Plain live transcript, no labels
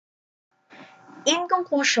In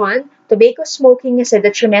conclusion, tobacco smoking has a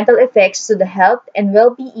detrimental effects to the health and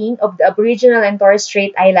well-being of the Aboriginal and Torres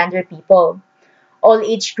Strait Islander people. All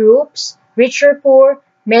age groups, rich or poor,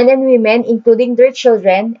 men and women, including their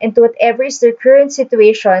children, and to whatever is their current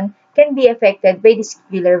situation, can be affected by this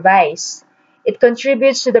killer vice. It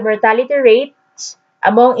contributes to the mortality rates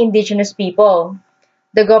among indigenous people.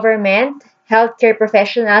 The government, healthcare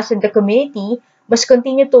professionals, and the community must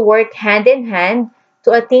continue to work hand in hand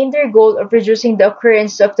to attain their goal of reducing the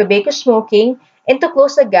occurrence of tobacco smoking and to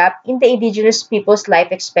close the gap in the indigenous people's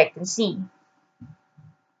life expectancy.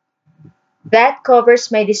 That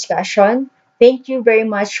covers my discussion. Thank you very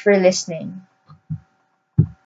much for listening.